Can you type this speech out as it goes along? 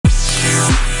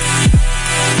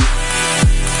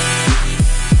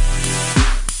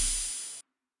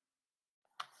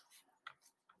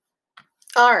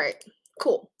All right,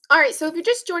 cool. All right, so if you're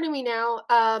just joining me now,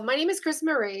 my name is Chris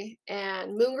Marie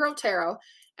and Moon Girl Tarot,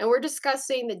 and we're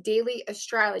discussing the daily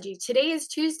astrology. Today is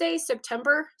Tuesday,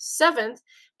 September 7th,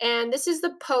 and this is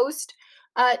the post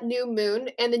new moon.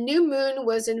 And the new moon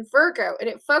was in Virgo, and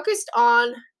it focused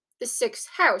on the sixth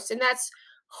house, and that's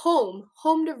home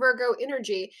to Virgo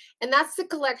energy. And that's the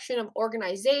collection of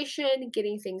organization,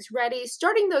 getting things ready,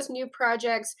 starting those new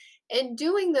projects, and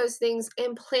doing those things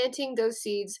and planting those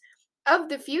seeds of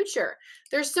the future.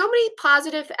 There's so many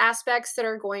positive aspects that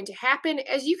are going to happen,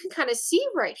 as you can kind of see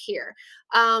right here.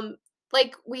 Um,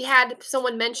 like we had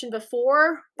someone mention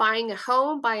before, buying a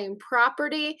home, buying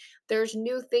property. There's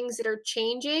new things that are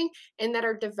changing and that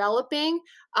are developing.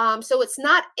 So it's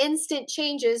not instant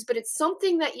changes, but it's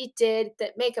something that you did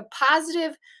that make a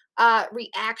positive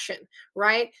reaction,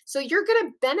 right? So you're going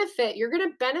to benefit. You're going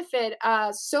to benefit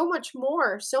so much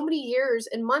more, so many years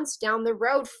and months down the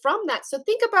road from that. So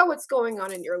think about what's going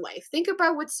on in your life. Think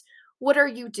about what are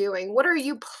you doing? What are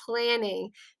you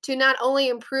planning to not only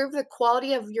improve the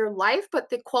quality of your life, but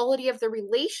the quality of the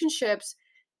relationships,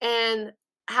 and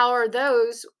how are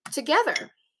those together?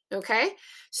 Okay.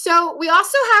 So we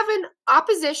also have an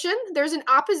opposition. There's an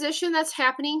opposition that's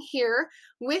happening here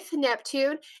with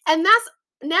Neptune, and that's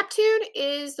Neptune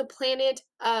is the planet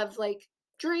of like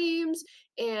dreams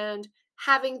and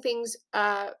having things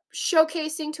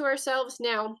showcasing to ourselves.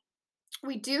 Now,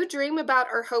 we do dream about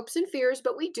our hopes and fears,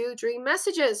 but we do dream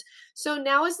messages. So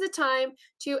now is the time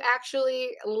to actually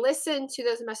listen to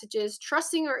those messages,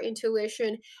 trusting our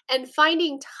intuition, and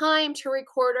finding time to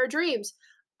record our dreams.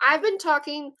 I've been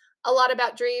talking a lot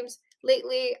about dreams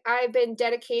lately. I've been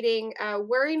dedicating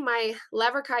wearing my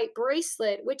Leverkite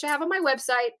bracelet, which I have on my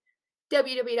website,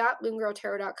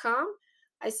 www.moongirltarot.com.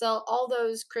 I sell all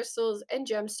those crystals and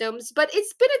gemstones, but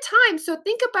it's been a time. So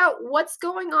think about what's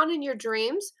going on in your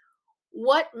dreams,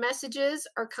 what messages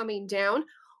are coming down,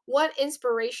 what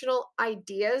inspirational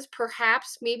ideas,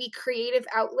 perhaps maybe creative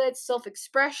outlets, self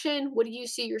expression. What do you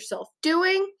see yourself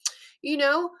doing? You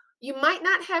know, you might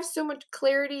not have so much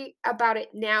clarity about it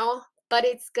now, but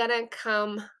it's gonna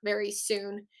come very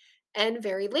soon and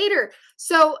very later.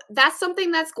 So that's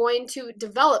something that's going to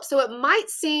develop. So it might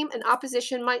seem, an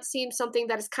opposition might seem something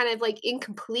that is kind of like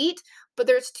incomplete, but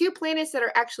there's two planets that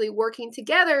are actually working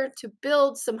together to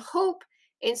build some hope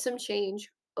and some change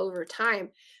over time.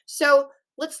 So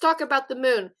let's talk about the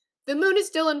moon. The moon is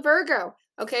still in Virgo.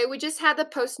 Okay, we just had the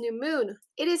post new moon.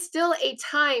 It is still a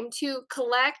time to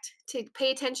collect, to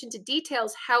pay attention to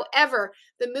details. However,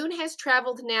 the moon has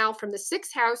traveled now from the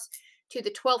sixth house to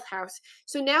the 12th house.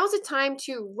 So now is a time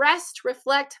to rest,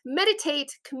 reflect,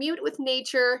 meditate, commute with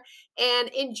nature, and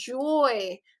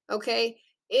enjoy. Okay,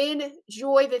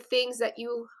 enjoy the things that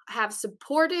you have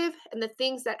supportive and the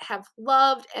things that have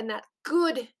loved and that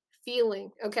good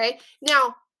feeling. Okay,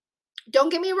 now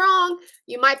don't get me wrong,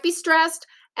 you might be stressed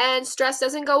and stress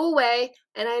doesn't go away,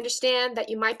 and I understand that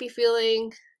you might be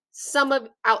feeling some of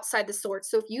outside the sort.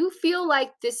 So if you feel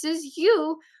like this is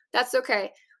you, that's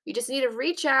okay. You just need to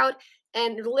reach out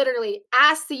and literally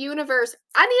ask the universe,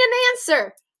 I need an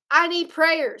answer, I need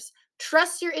prayers.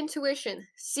 Trust your intuition,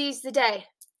 seize the day,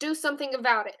 do something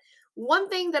about it. One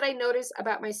thing that I notice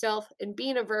about myself and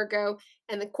being a Virgo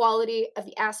and the quality of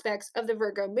the aspects of the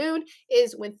Virgo moon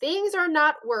is when things are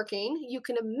not working, you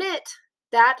can admit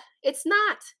that it's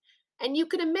not. And you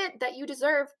can admit that you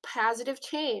deserve positive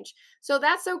change. So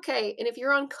that's okay. And if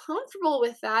you're uncomfortable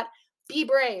with that, be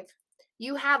brave.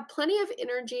 You have plenty of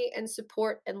energy and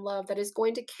support and love that is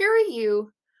going to carry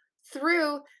you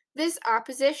through this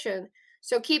opposition.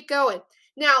 So keep going.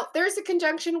 Now, there's a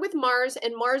conjunction with Mars,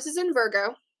 and Mars is in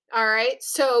Virgo. All right.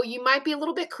 So you might be a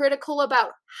little bit critical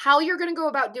about how you're going to go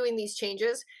about doing these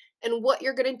changes and what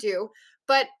you're going to do,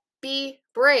 but be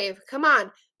brave. Come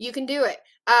on. You can do it.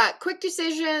 Quick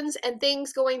decisions and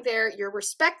things going there. You're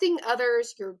respecting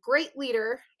others. You're a great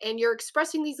leader and you're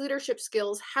expressing these leadership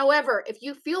skills. However, if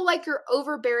you feel like you're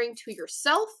overbearing to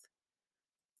yourself,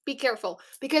 be careful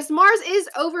because Mars is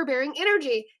overbearing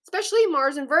energy, especially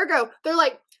Mars and Virgo. They're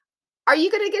like, are you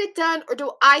going to get it done or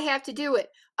do I have to do it?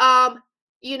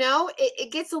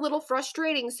 It gets a little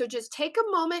frustrating. So just take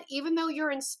a moment, even though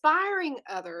you're inspiring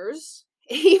others,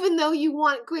 even though you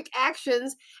want quick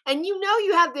actions and you know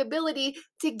you have the ability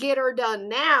to get her done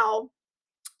now,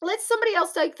 let somebody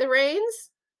else take the reins.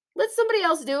 Let somebody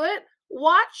else do it.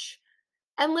 Watch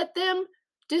and let them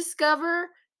discover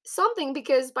something,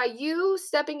 because by you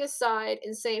stepping aside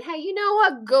and saying, hey, you know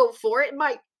what, go for it, it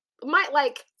might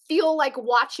like feel like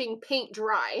watching paint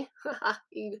dry.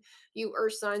 You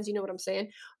earth signs, you know what I'm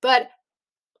saying. But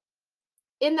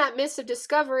in that midst of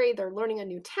discovery, they're learning a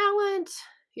new talent,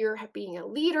 you're being a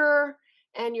leader,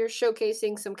 and you're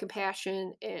showcasing some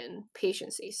compassion and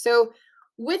patience. So,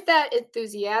 with that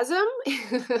enthusiasm,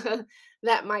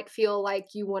 that might feel like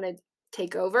you want to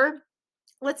take over,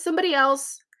 let somebody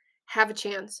else have a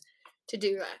chance to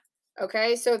do that.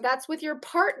 Okay, so that's with your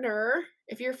partner.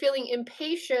 If you're feeling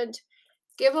impatient,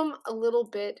 give them a little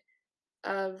bit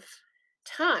of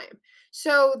time.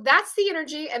 So that's the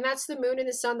energy and that's the moon and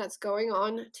the sun that's going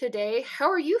on today. How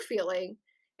are you feeling?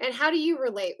 And how do you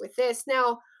relate with this?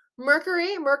 Now,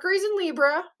 Mercury's in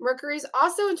Libra. Mercury's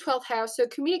also in 12th house. So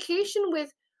communication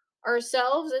with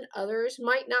ourselves and others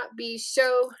might not be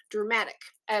so dramatic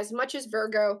as much as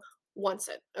Virgo wants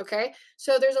it. Okay.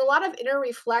 So there's a lot of inner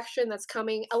reflection that's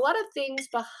coming, a lot of things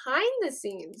behind the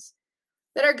scenes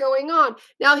that are going on.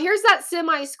 Now, here's that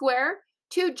semi square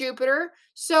to Jupiter.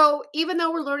 So, even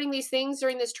though we're learning these things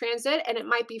during this transit and it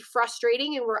might be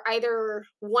frustrating and we're either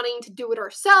wanting to do it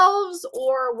ourselves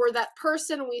or we're that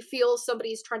person we feel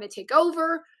somebody's trying to take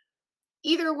over,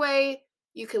 either way,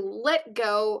 you can let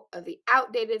go of the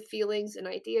outdated feelings and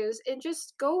ideas and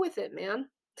just go with it, man.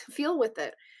 Feel with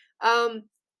it. Um,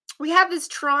 we have this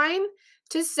trine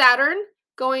to Saturn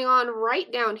going on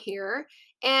right down here,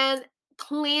 and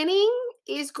planning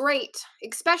is great,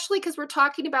 especially because we're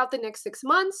talking about the next 6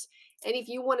 months. And if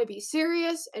you want to be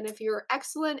serious and if you're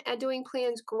excellent at doing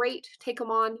plans, great, take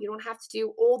them on. You don't have to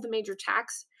do all the major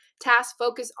tasks,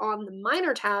 focus on the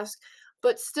minor tasks,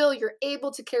 but still you're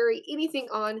able to carry anything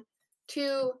on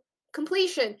to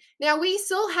completion. Now we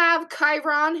still have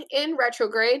Chiron in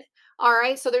retrograde. All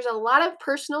right, so there's a lot of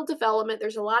personal development,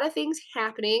 there's a lot of things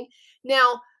happening.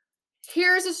 Now,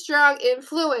 here's a strong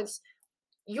influence.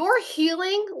 Your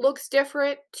healing looks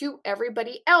different to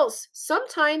everybody else.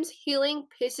 Sometimes healing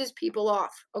pisses people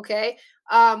off, okay?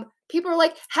 People are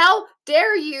like, how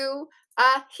dare you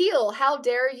heal? How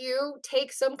dare you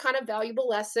take some kind of valuable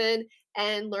lesson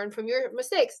and learn from your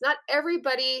mistakes? Not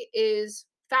everybody is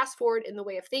fast forward in the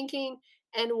way of thinking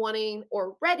and wanting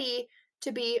or ready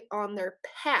to be on their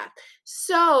path.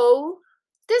 So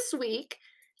this week,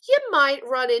 you might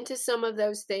run into some of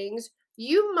those things.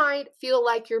 You might feel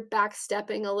like you're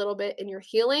backstepping a little bit in your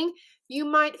healing. You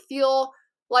might feel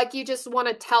like you just want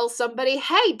to tell somebody,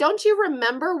 hey, don't you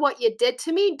remember what you did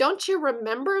to me? Don't you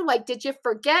remember? Like, did you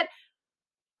forget?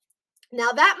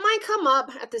 Now, that might come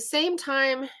up at the same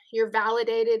time you're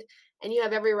validated and you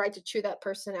have every right to chew that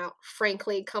person out,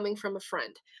 frankly, coming from a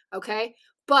friend. Okay.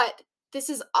 But this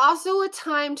is also a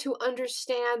time to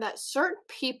understand that certain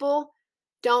people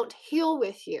don't heal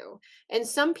with you. And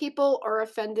some people are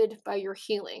offended by your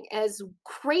healing. As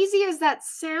crazy as that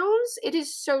sounds, it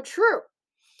is so true.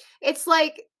 It's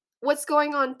like what's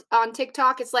going on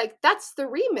TikTok. It's like that's the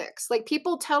remix. Like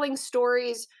people telling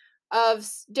stories of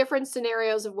different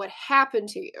scenarios of what happened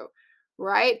to you,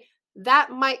 right?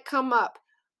 That might come up.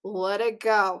 Let it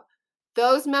go.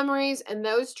 Those memories and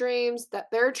those dreams that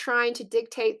they're trying to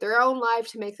dictate their own life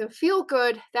to make them feel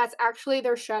good, that's actually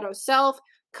their shadow self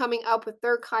coming up with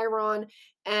their Chiron,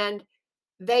 and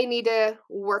they need to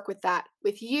work with that.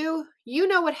 With you, you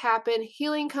know what happened.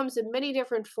 Healing comes in many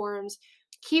different forms.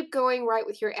 Keep going right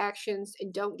with your actions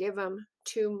and don't give them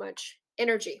too much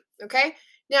energy. Okay.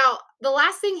 Now, the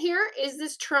last thing here is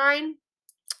this trine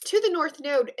to the North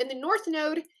Node, and the North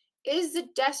Node is the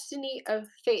destiny of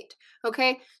fate.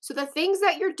 Okay. So, the things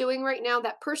that you're doing right now,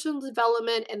 that personal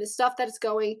development and the stuff that is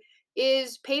going,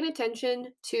 is paying attention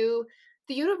to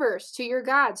the universe, to your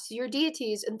gods, to your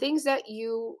deities, and things that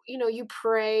you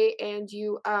pray and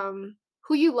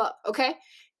who you love. Okay.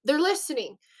 They're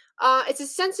listening. It's a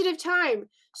sensitive time.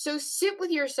 So sit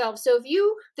with yourself. So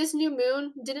if this new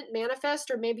moon didn't manifest,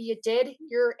 or maybe you did,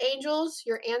 your angels,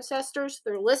 your ancestors,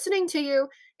 they're listening to you.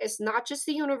 It's not just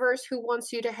the universe who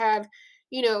wants you to have,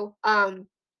 you know,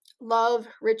 love,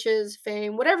 riches,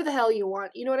 fame, whatever the hell you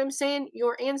want. You know what I'm saying?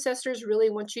 Your ancestors really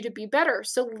want you to be better.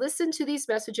 So listen to these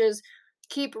messages.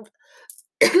 Keep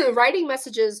writing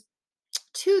messages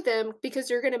to them because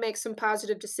you're going to make some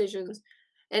positive decisions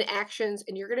and actions,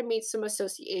 and you're going to meet some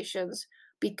associations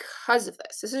because of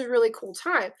this. This is a really cool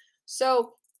time.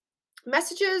 So,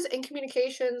 messages and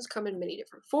communications come in many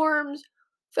different forms: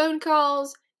 phone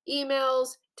calls,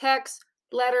 emails, texts,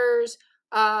 letters,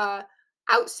 uh,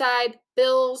 outside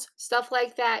bills, stuff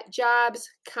like that, jobs,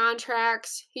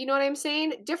 contracts. You know what I'm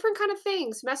saying? Different kind of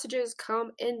things. Messages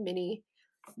come in many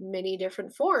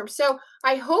different forms. So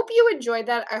I hope you enjoyed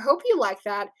that. I hope you like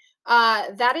that.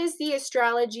 That is the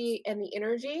astrology and the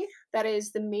energy. That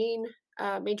is the main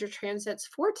major transits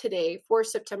for today, for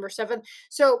September 7th.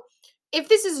 So if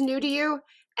this is new to you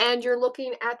and you're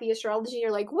looking at the astrology,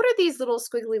 you're like, what are these little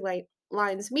squiggly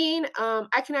lines mean?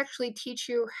 I can actually teach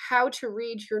you how to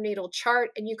read your natal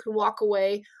chart, and you can walk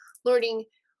away learning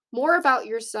more about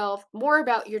yourself, more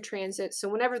about your transit. So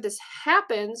whenever this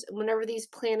happens, whenever these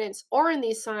planets are in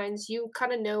these signs, you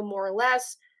kind of know more or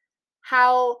less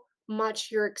how much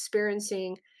you're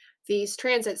experiencing these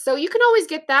transits. So you can always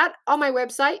get that on my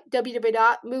website,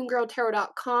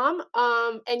 www.moongirltarot.com.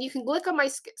 And you can click on my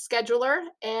scheduler,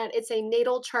 and it's a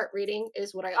natal chart reading,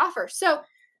 is what I offer. So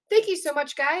thank you so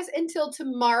much, guys. Until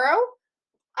tomorrow,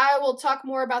 I will talk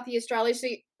more about the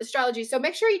astrology. So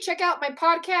make sure you check out my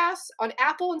podcast on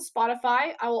Apple and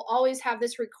Spotify. I will always have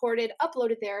this recorded,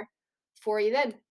 uploaded there for you then.